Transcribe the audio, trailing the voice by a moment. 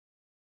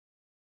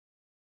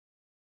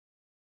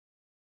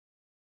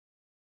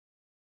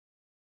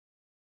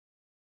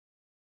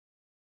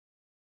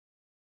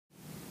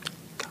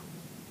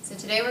So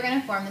today we're going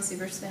to perform the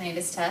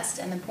supraspinatus test,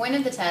 and the point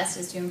of the test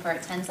is to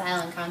impart tensile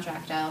and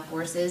contractile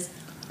forces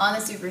on the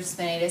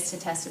supraspinatus to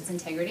test its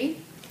integrity.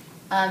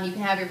 You can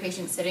have your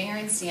patient sitting or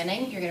in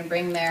standing. You're going to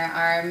bring their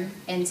arm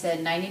into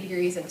 90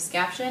 degrees of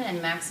scaption and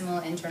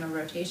maximal internal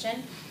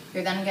rotation.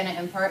 You're then going to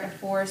impart a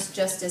force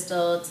just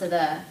distal to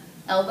the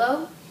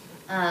elbow.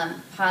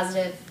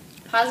 Positive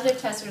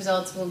test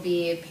results will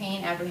be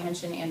pain,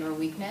 apprehension, and or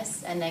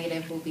weakness, and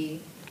negative will be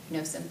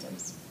no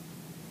symptoms.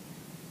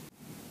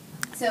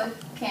 So,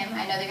 Kim,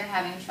 I know that you're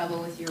having trouble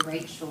with your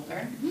right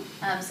shoulder.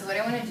 So what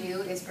I want to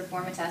do is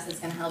perform a test that's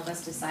going to help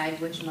us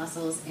decide which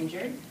muscle is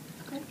injured.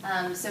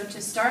 Okay. So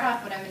to start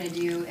off, what I'm going to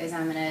do is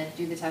I'm going to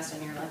do the test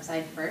on your left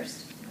side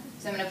first.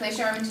 So I'm going to place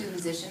your arm into a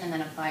position and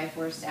then apply a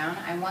force down.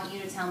 I want you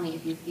to tell me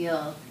if you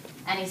feel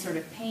any sort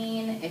of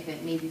pain, if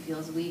it maybe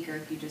feels weak, or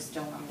if you just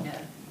don't want me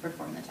to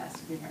perform the test,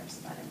 if you're nervous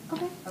about it.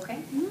 Okay.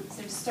 Okay?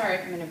 So to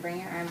start, I'm going to bring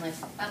your arm like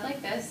up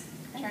like this,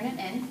 turn it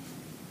in,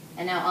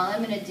 and now all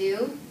I'm going to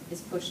do is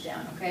push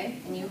down, okay?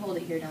 And you hold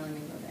it here, don't let me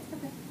move it.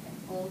 Okay.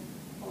 Hold,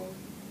 hold,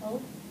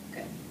 hold.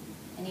 Good.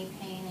 Any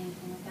pain,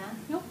 anything like that?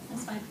 Nope,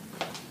 that's fine.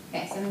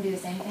 Okay, so I'm going to do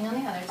the same thing on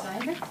the other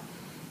side. So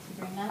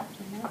bring that,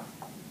 turn that.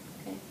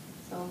 Okay,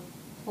 so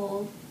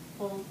hold,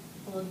 hold,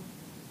 hold.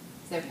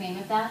 Is there pain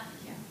with that?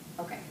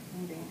 Yeah. Okay,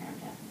 let me bring your arm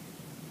down.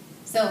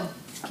 So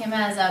Kim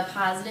has a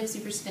positive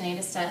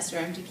supraspinatus test or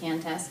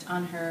MTCAN test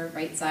on her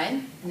right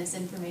side, and this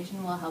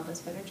information will help us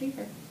better treat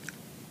her.